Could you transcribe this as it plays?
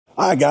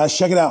All right, guys,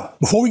 check it out.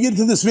 Before we get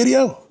into this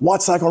video,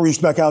 WattCycle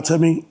reached back out to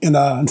me and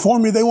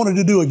informed me they wanted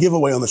to do a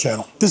giveaway on the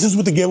channel. This is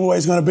what the giveaway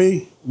is going to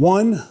be.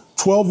 One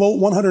 12-volt,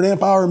 100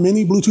 amp hour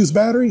mini Bluetooth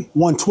battery,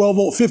 one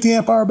 12-volt, 50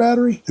 amp hour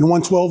battery, and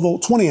one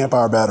 12-volt, 20 amp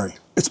hour battery.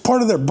 It's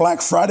part of their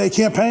Black Friday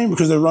campaign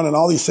because they're running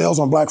all these sales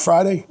on Black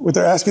Friday. What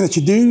they're asking that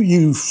you do,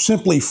 you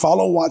simply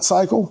follow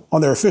WattCycle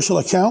on their official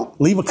account,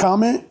 leave a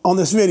comment on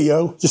this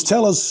video. Just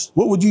tell us,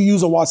 what would you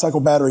use a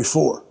WattCycle battery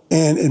for?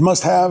 And it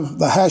must have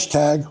the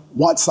hashtag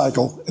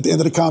WattCycle at the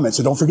end of the comment,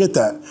 so don't forget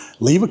that.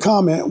 Leave a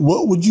comment,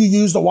 what would you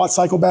use the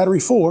WattCycle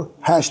battery for?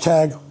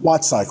 Hashtag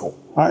WattCycle.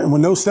 All right, and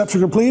when those steps are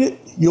completed,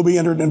 you'll be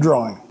entered in a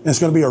drawing. And it's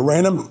gonna be a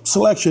random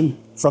selection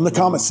from the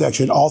comment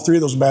section. All three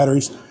of those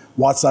batteries,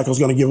 WattCycle is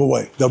gonna give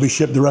away. They'll be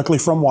shipped directly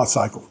from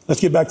WattCycle.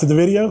 Let's get back to the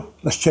video.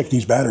 Let's check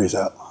these batteries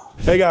out.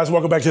 Hey guys,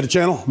 welcome back to the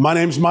channel. My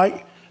name's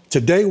Mike.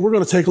 Today, we're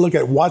gonna take a look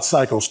at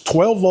WattCycle's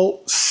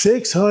 12-volt,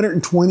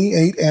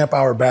 628 amp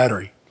hour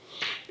battery.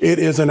 It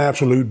is an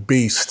absolute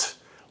beast.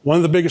 One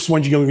of the biggest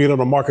ones you're gonna get on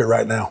the market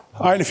right now.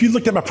 All right, if you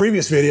looked at my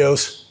previous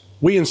videos,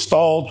 we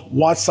installed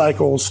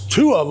WattCycle's,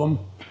 two of them.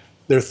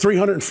 They're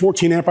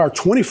 314 amp hour,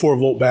 24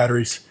 volt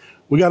batteries.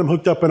 We got them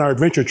hooked up in our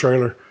adventure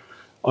trailer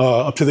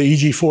up to the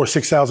EG4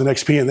 6000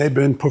 XP, and they've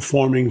been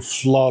performing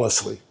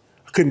flawlessly.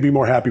 I couldn't be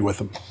more happy with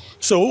them.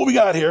 So what we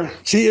got here,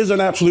 she is an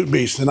absolute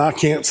beast, and I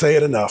can't say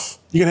it enough.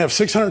 You can have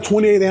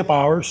 628 amp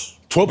hours,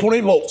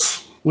 12.8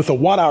 volts, with a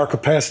watt hour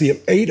capacity of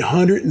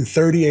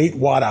 838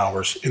 watt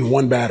hours in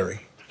one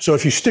battery. So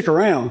if you stick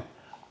around,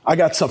 I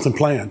got something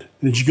planned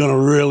that you're gonna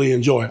really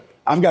enjoy.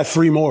 I've got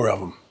 3 more of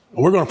them.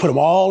 And we're gonna put them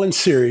all in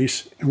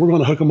series, and we're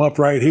gonna hook them up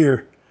right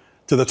here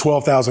to the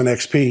 12,000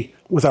 XP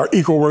with our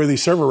eco-worthy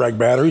server rack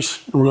batteries.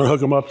 And we're gonna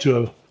hook them up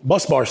to a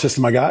bus bar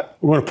system I got.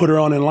 We're gonna put her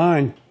on in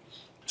line.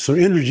 So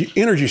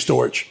energy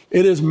storage.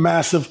 It is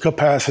massive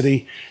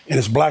capacity, and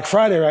it's Black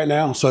Friday right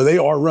now, so they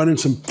are running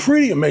some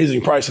pretty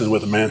amazing prices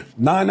with them, man.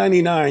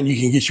 $9.99, you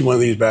can get you one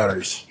of these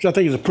batteries, which I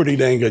think is a pretty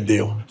dang good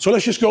deal. So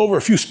let's just go over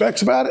a few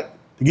specs about it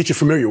to get you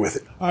familiar with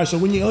it. All right, so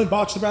when you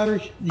unbox the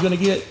battery, you're gonna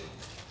get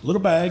a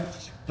little bag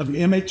of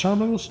your M8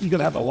 terminals. You're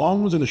gonna have the long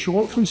ones and the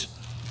short ones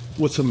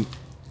with some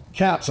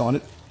caps on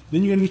it.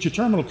 Then you're gonna get your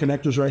terminal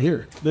connectors right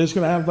here. Then it's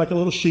gonna have like a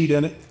little sheet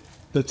in it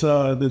that's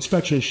the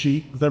inspection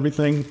sheet with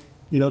everything,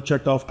 you know,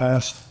 checked off,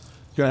 passed.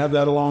 You're gonna have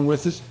that along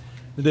with it.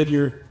 And then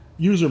your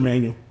user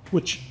manual,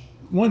 which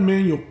one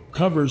manual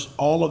covers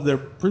all of their,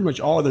 pretty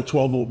much all of their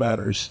 12-volt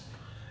batteries.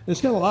 And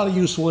it's got a lot of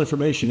useful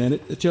information in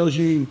it. It tells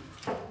you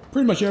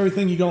pretty much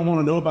everything you're gonna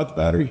wanna know about the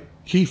battery.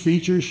 Key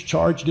features,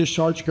 charge,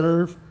 discharge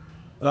curve,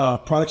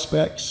 product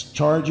specs,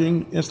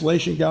 charging,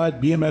 installation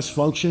guide, BMS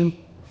function.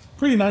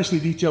 Pretty nicely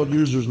detailed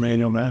user's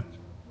manual, man.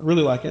 I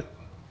really like it.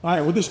 All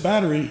right, with this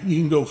battery, you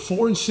can go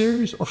 4 in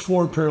series or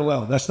 4 in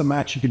parallel. That's the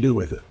max you can do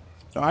with it.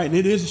 All right, and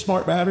it is a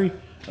smart battery,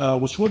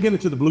 which we'll get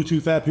into the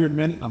Bluetooth app here in a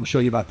minute. I'm gonna show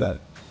you about that.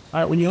 All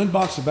right, when you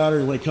unbox the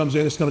battery, when it comes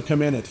in, it's gonna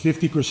come in at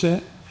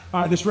 50%.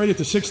 All right, it's rated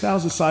to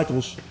 6,000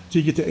 cycles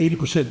till you get to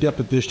 80% depth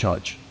of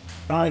discharge.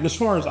 All right, as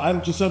far as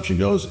idle consumption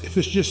goes, if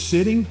it's just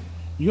sitting,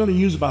 you're gonna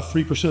use about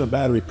 3% of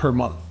battery per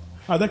month. All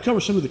right, that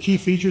covers some of the key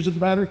features of the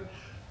battery.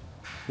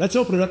 Let's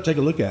open it up and take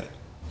a look at it.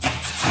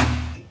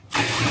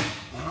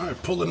 All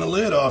right, pulling the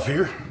lid off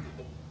here.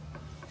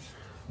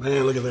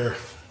 Man, look at there.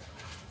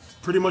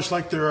 Pretty much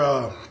like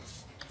their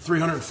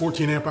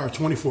 314 amp hour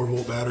 24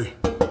 volt battery.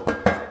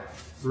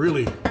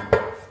 Really,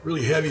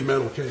 really heavy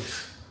metal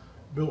case.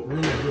 Built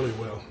really, really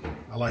well.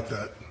 I like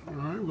that. All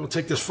right, we're gonna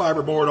take this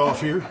fiber board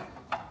off here.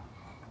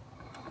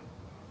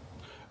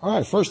 All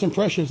right, first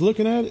impressions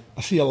looking at it,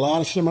 I see a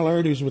lot of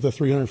similarities with the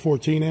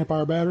 314 amp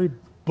hour battery,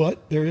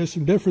 but there is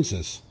some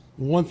differences.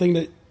 One thing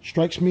that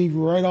strikes me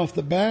right off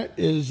the bat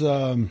is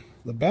the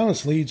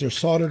balance leads are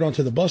soldered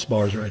onto the bus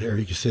bars right here,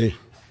 you can see.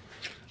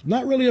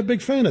 Not really a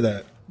big fan of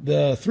that.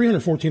 The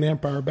 314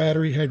 amp hour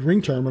battery had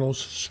ring terminals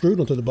screwed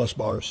onto the bus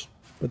bars,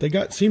 but they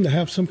seem to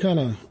have some kind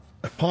of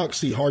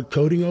epoxy hard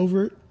coating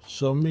over it.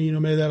 So, you know,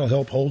 maybe that'll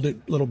help hold it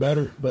a little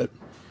better. But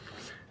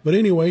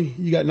anyway,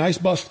 you got nice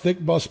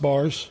thick bus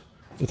bars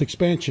with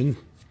expansion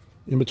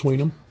in between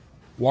them.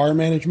 Wire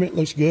management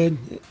looks good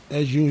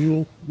as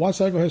usual.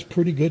 WattCycle has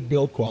pretty good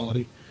build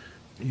quality.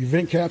 Your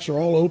vent caps are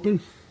all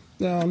open.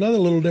 Now, another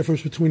little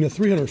difference between the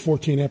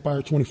 314 amp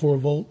hour 24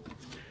 volt.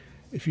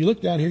 If you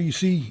look down here, you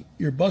see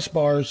your bus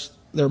bars,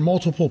 they're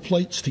multiple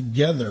plates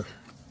together,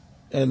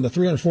 and the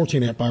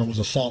 314 amp hour was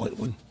a solid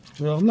one.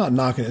 Well, I'm not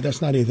knocking it.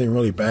 That's not anything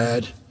really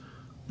bad,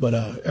 but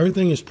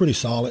everything is pretty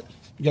solid.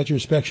 You got your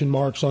inspection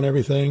marks on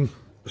everything.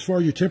 As far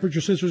as your temperature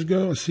sensors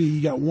go, I see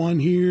you got 1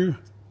 here,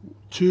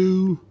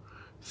 2,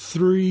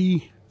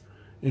 3,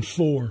 and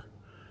 4.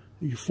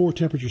 Your 4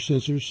 temperature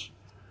sensors.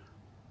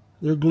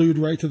 They're glued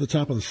right to the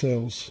top of the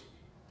cells.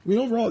 I mean,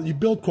 overall, your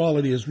build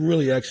quality is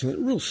really excellent.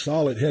 Real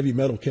solid, heavy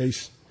metal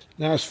case.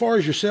 Now, as far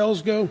as your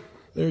cells go,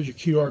 there's your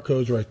QR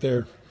codes right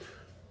there.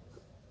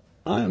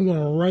 I'm going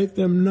to write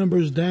them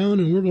numbers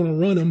down, and we're going to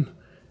run them,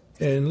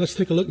 and let's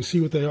take a look and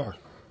see what they are.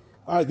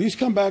 All right, these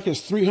come back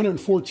as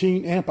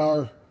 314 amp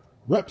hour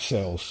rep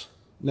cells.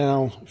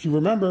 Now, if you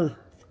remember,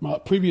 my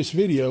previous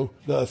video,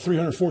 the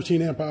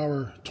 314 amp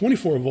hour,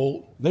 24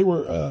 volt, they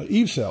were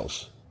Eve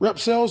cells. Rep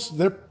cells,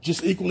 they're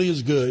just equally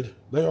as good.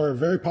 They are a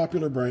very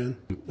popular brand.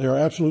 They are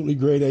absolutely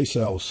grade A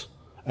cells.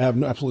 I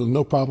have absolutely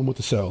no problem with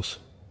the cells.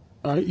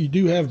 All right, you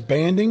do have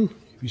banding.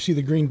 If you see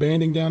the green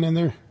banding down in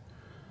there,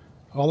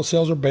 all the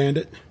cells are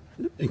banded,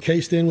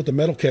 encased in with the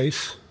metal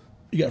case.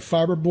 You got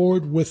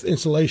fiberboard with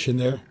insulation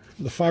there.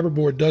 The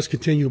fiberboard does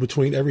continue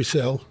between every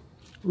cell.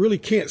 Really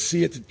can't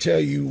see it to tell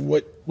you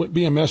what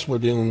BMS we're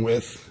dealing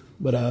with,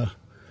 but I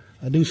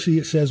do see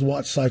it says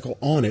WattCycle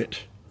on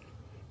it.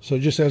 So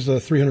just as the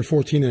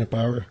 314 amp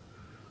hour,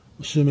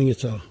 assuming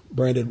it's a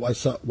branded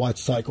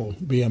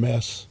WattCycle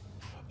BMS.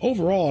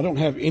 Overall, I don't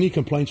have any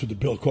complaints with the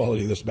build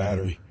quality of this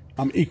battery.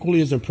 I'm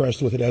equally as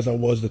impressed with it as I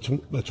was the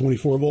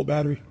 24 volt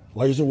battery.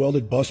 Laser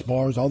welded bus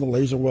bars, all the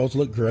laser welds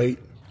look great.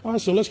 All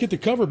right, so let's get the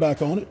cover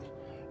back on it,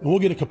 and we'll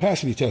get a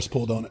capacity test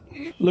pulled on it.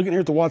 Looking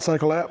here at the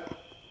WattCycle app,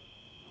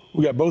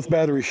 we got both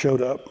batteries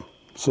showed up.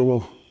 So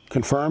we'll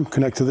confirm,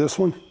 connect to this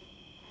one.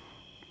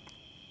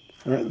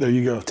 All right, there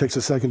you go. Takes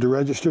a second to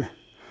register.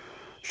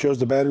 Shows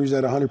the battery's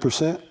at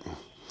 100%.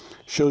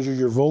 Shows you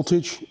your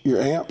voltage, your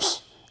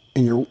amps,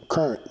 and your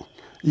current.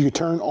 You can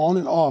turn on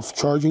and off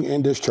charging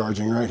and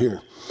discharging right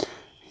here.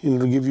 And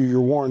it'll give you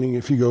your warning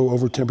if you go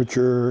over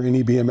temperature or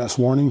any BMS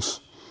warnings.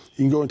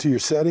 You can go into your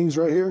settings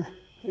right here.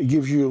 It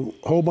gives you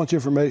a whole bunch of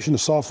information, the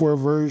software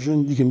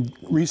version. You can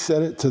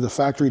reset it to the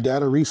factory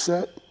data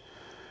reset,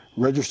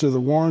 register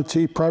the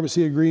warranty,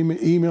 privacy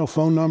agreement, email,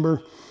 phone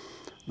number,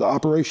 the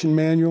operation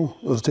manual.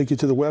 It'll take you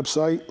to the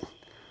website.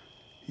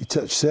 You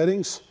touch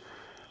settings.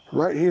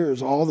 Right here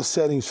is all the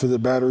settings for the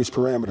battery's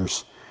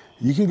parameters.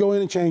 You can go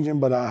in and change them,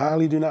 but I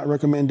highly do not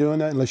recommend doing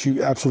that unless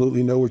you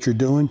absolutely know what you're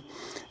doing.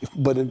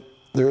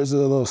 There is a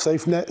little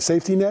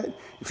safety net.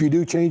 If you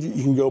do change it,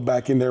 you can go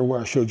back in there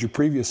where I showed you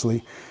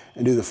previously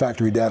and do the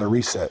factory data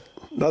reset.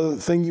 Another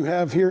thing you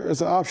have here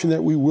as an option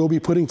that we will be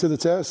putting to the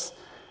test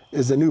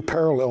is the new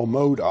parallel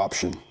mode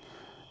option.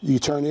 You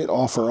turn it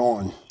off or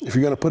on. If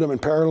you're gonna put them in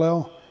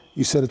parallel,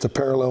 you set it to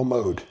parallel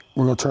mode.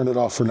 We're gonna turn it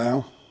off for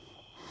now.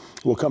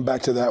 We'll come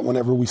back to that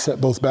whenever we set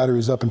both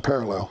batteries up in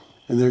parallel.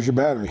 And there's your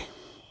battery.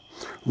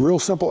 Real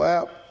simple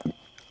app.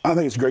 I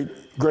think it's a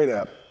great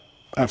app.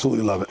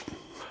 Absolutely love it.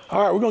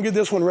 All right, we're gonna get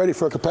this one ready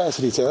for a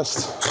capacity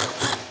test.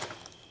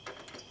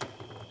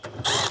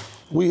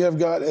 We have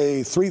got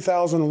a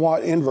 3,000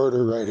 watt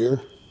inverter right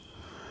here.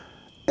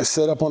 It's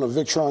set up on a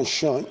Victron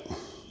shunt.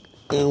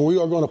 And we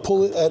are gonna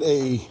pull it at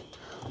a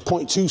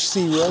 0.2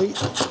 C rate,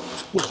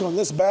 which on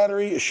this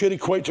battery, it should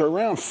equate to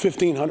around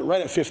 1,500,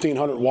 right at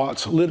 1,500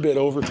 watts, a little bit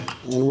over.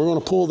 And we're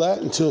gonna pull that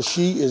until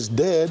she is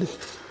dead,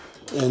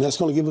 and that's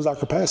gonna give us our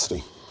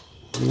capacity.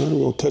 And then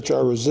we'll touch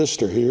our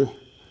resistor here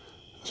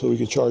so we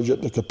can charge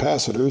up the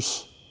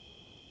capacitors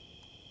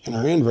in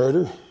our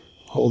inverter.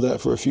 Hold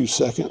that for a few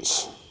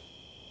seconds.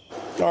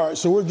 All right,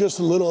 so we're just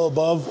a little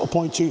above a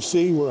 0.2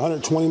 C. We're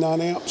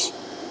 129 amps,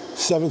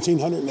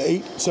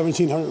 1,708,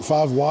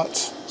 1,705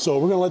 watts. So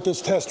we're gonna let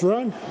this test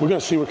run. We're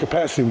gonna see what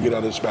capacity we get out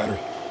of this battery.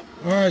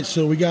 All right,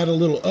 so we got a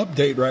little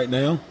update right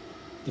now.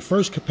 The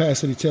first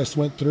capacity test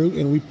went through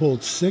and we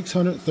pulled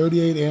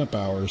 638 amp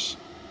hours.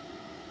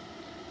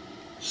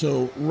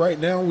 So right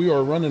now we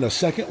are running a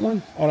second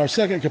one. On our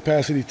second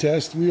capacity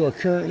test, we are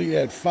currently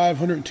at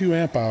 502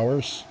 amp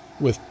hours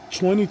with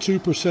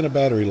 22% of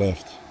battery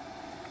left.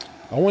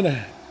 I want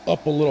to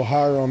up a little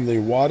higher on the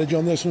wattage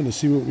on this one to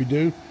see what we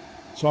do.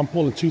 So I'm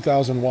pulling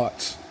 2,000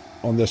 watts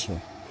on this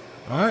one.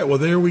 All right, well,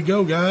 there we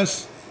go,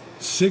 guys.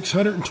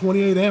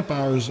 628 amp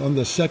hours on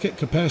the second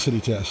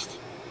capacity test.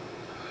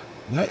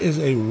 That is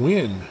a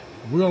win.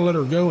 We're going to let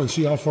her go and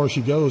see how far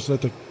she goes.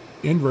 Let the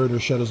inverter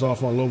shut us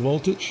off on low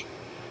voltage.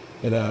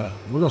 And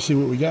we're going to see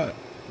what we got.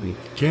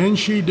 Can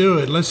she do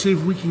it? Let's see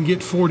if we can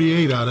get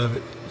 48 out of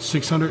it.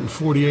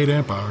 648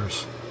 amp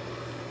hours.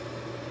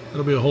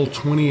 That'll be a whole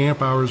 20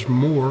 amp hours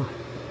more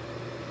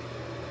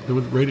than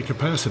what rated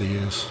capacity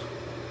is,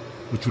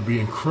 which would be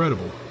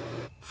incredible.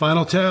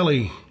 Final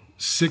tally,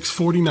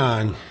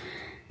 649.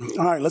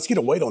 All right, let's get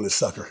a weight on this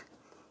sucker.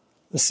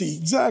 Let's see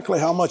exactly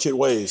how much it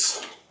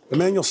weighs. The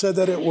manual said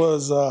that it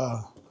was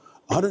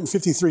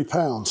 153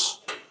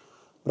 pounds.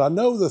 But I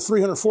know the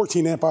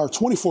 314 amp hour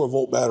 24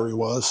 volt battery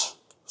was.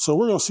 So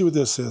we're gonna see what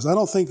this is. I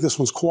don't think this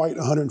one's quite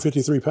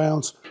 153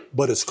 pounds,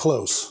 but it's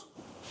close.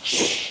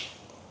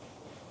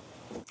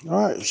 All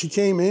right, she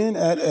came in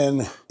at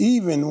an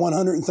even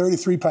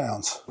 133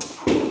 pounds.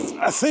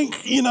 I think,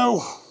 I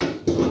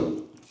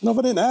don't know if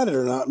I didn't add it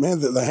or not, man,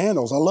 the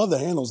handles, I love the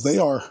handles. They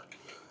are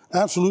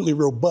absolutely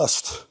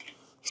robust,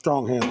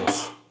 strong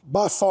handles.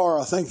 By far,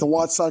 I think the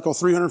WattCycle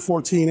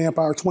 314 amp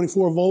hour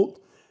 24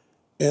 volt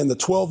and the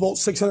 12 volt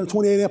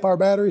 628 amp hour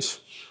batteries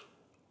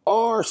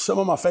are some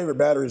of my favorite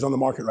batteries on the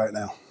market right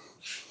now.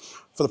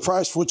 For the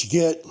price for what you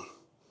get,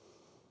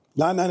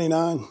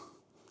 $9.99,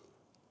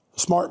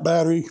 smart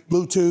battery,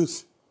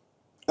 Bluetooth,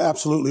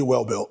 absolutely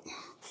well built.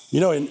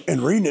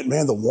 In reading it,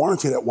 man, the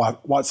warranty that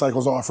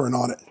WattCycle's offering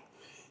on it,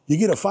 you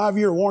get a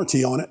 5-year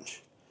warranty on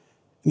it,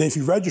 And then if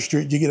you register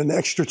it, you get an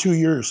extra 2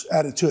 years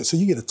added to it. So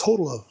you get a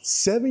total of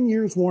 7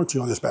 years warranty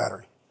on this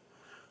battery,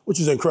 which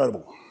is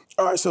incredible.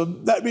 All right, so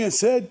that being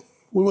said,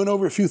 we went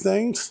over a few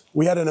things.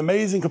 We had an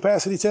amazing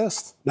capacity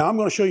test. Now I'm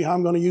gonna show you how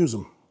I'm gonna use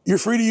them. You're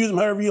free to use them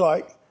however you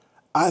like.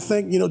 I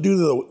think,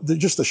 due to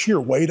just the sheer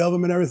weight of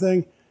them and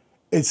everything,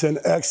 it's an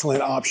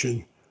excellent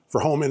option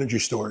for home energy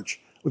storage,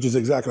 which is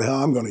exactly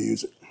how I'm gonna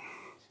use it.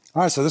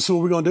 All right, so this is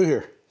what we're gonna do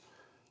here.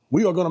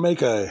 We are gonna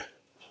make a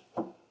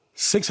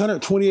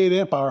 628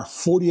 amp hour,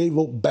 48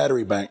 volt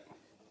battery bank.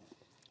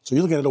 So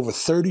you're looking at over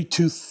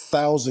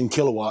 32,000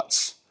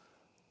 kilowatts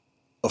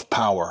of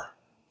power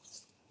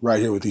right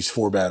here with these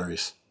 4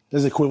 batteries. This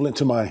is equivalent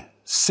to my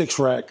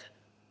 6-rack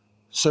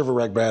server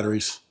rack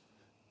batteries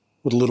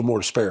with a little more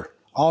to spare.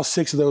 All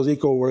 6 of those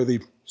eco-worthy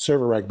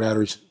server rack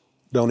batteries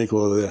don't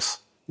equal this.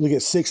 You look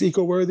at 6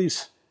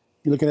 eco-worthies,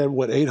 you're looking at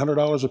what,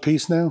 $800 a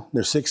piece now?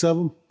 There's 6 of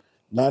them.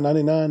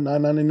 $999,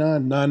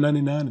 $999,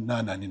 $999, and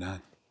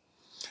 $999.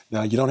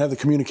 Now, you don't have the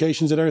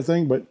communications and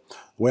everything, but the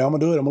way I'm gonna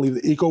do it, I'm gonna leave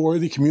the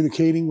eco-worthy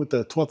communicating with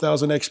the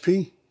 12,000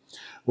 XP.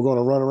 We're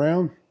gonna run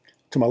around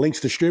to my Lynx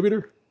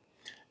distributor,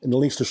 and the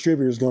Lynx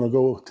distributor is gonna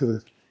go to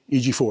the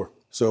EG4.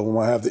 So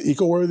when I have the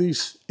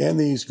eco-worthies and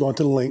these going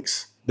to the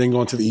Lynx, then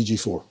going to the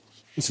EG4.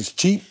 This is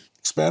cheap,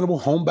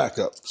 expandable home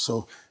backup.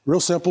 So real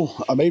simple.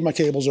 I made my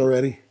cables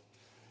already.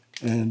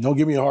 And don't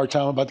give me a hard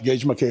time about the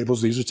gauge of my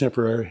cables. These are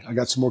temporary. I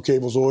got some more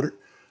cables ordered,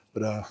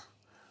 but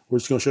we're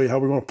just gonna show you how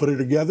we're gonna put it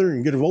together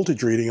and get a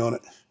voltage reading on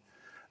it.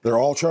 They're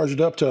all charged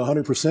up to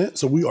 100%,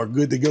 so we are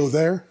good to go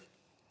there.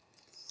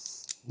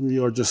 We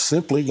are just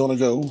simply gonna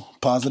go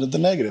positive to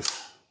negative.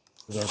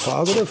 There's our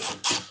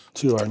positive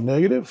to our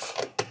negative.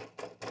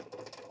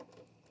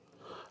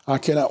 I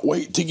cannot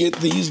wait to get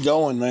these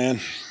going, man.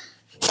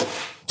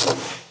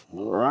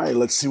 All right,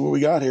 let's see what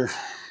we got here.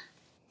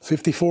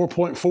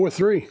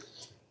 54.43.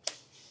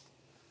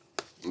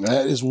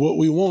 That is what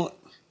we want.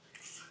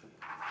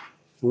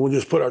 We'll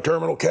just put our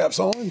terminal caps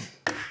on.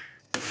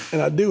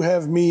 And I do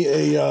have me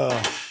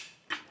a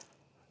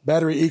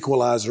battery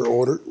equalizer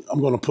ordered.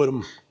 I'm gonna put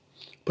a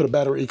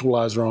battery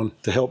equalizer on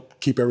to help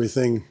keep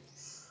everything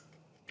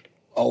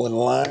all in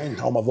line,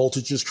 all my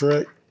voltage is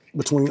correct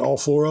between all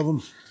 4 of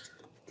them.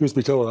 Truth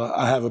be told,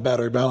 I have a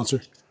battery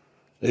balancer,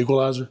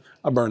 equalizer.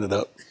 I burned it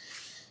up.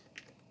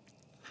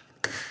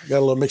 Got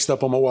a little mixed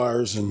up on my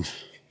wires and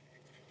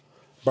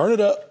burned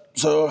it up.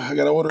 So I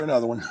got to order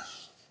another one.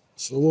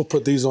 So we'll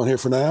put these on here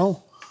for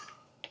now.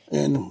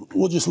 And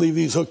we'll just leave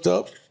these hooked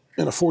up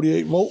in a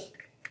 48 volt.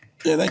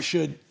 And they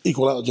should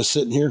equal out just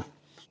sitting here.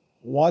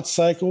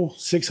 WattCycle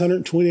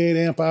 628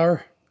 amp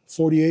hour,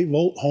 48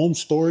 volt home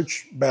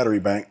storage battery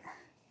bank.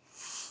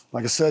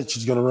 Like I said,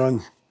 she's going to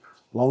run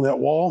along that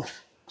wall,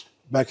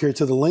 back here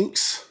to the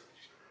Lynx,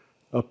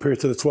 up here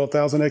to the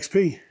 12,000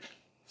 XP.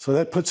 So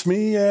that puts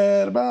me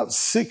at about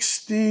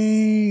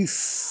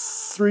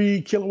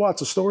 63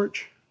 kilowatts of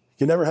storage.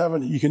 You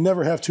can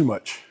never have too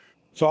much.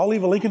 So I'll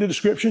leave a link in the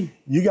description.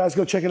 You guys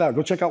go check it out.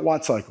 Go check out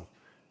WattCycle.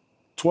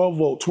 12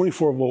 volt,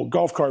 24 volt,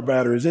 golf cart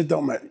batteries, it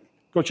don't matter.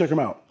 Go check them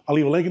out. I'll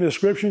leave a link in the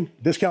description.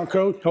 Discount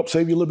code, help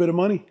save you a little bit of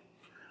money.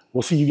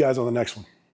 We'll see you guys on the next one.